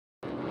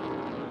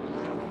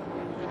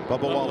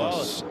Bubba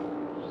Wallace.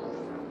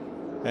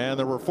 And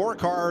there were 4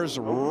 cars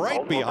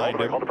right behind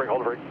him. Hold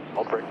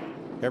the brake.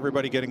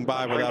 Everybody getting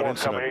by without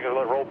incident. You're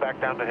going to roll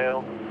back down the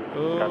hill.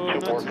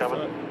 Got 2 more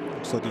coming.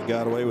 Looks like he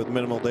got away with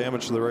minimal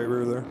damage to the right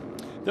rear there.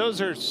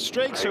 Those are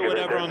strakes or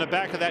whatever on the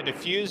back of that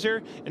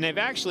diffuser, and they've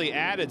actually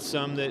added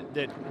some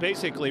that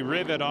basically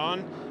rivet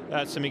on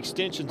some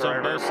extensions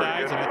on both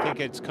sides, and I think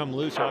it's come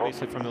loose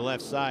obviously from the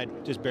left side,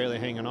 just barely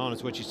hanging on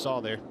is what you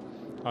saw there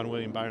on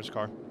William Byron's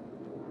car.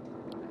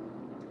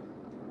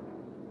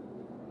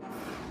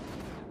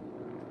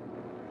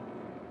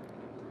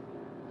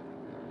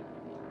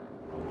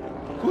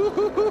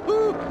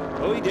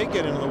 Oh, he did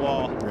get into the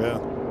wall. Yeah.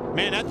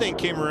 Man, that thing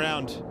came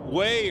around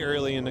way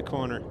early in the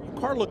corner.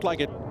 The car looked like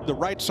the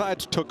right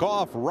sides took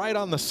off right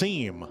on the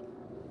seam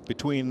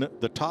between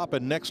the top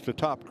and next to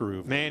top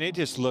groove. Man, it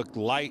just looked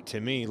light to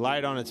me,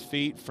 light on its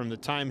feet from the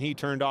time he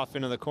turned off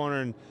into the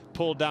corner and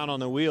pulled down on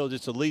the wheel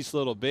just the least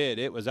little bit.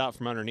 It was out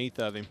from underneath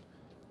of him.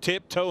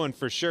 Tiptoeing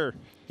for sure.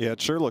 Yeah,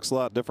 it sure looks a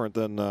lot different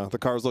than the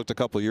cars looked a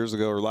couple years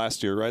ago or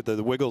last year, right?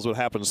 The wiggles would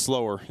happen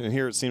slower, and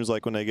here it seems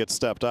like when they get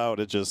stepped out,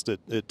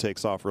 it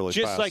takes off really fast.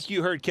 Just like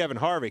you heard Kevin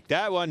Harvick,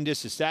 that wasn't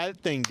just that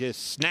thing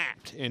just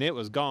snapped and it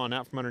was gone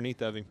out from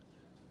underneath of him.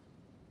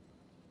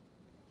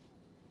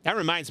 That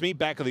reminds me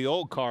back of the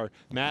old car,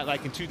 Matt,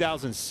 like in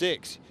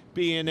 2006,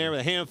 being there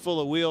with a handful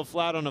of wheel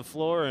flat on the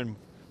floor, and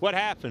what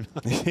happened?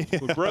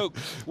 We broke.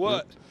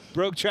 What?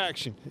 Broke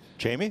traction.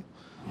 Jamie?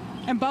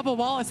 And Bubba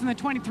Wallace in the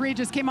 23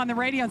 just came on the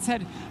radio and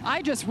said,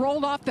 I just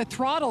rolled off the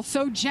throttle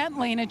so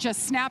gently and it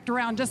just snapped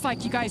around just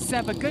like you guys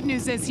said. But good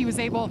news is he was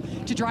able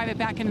to drive it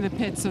back into the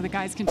pit so the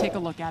guys can take a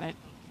look at it.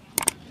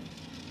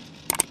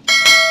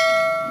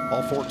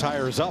 All 4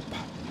 tires up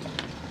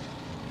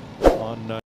on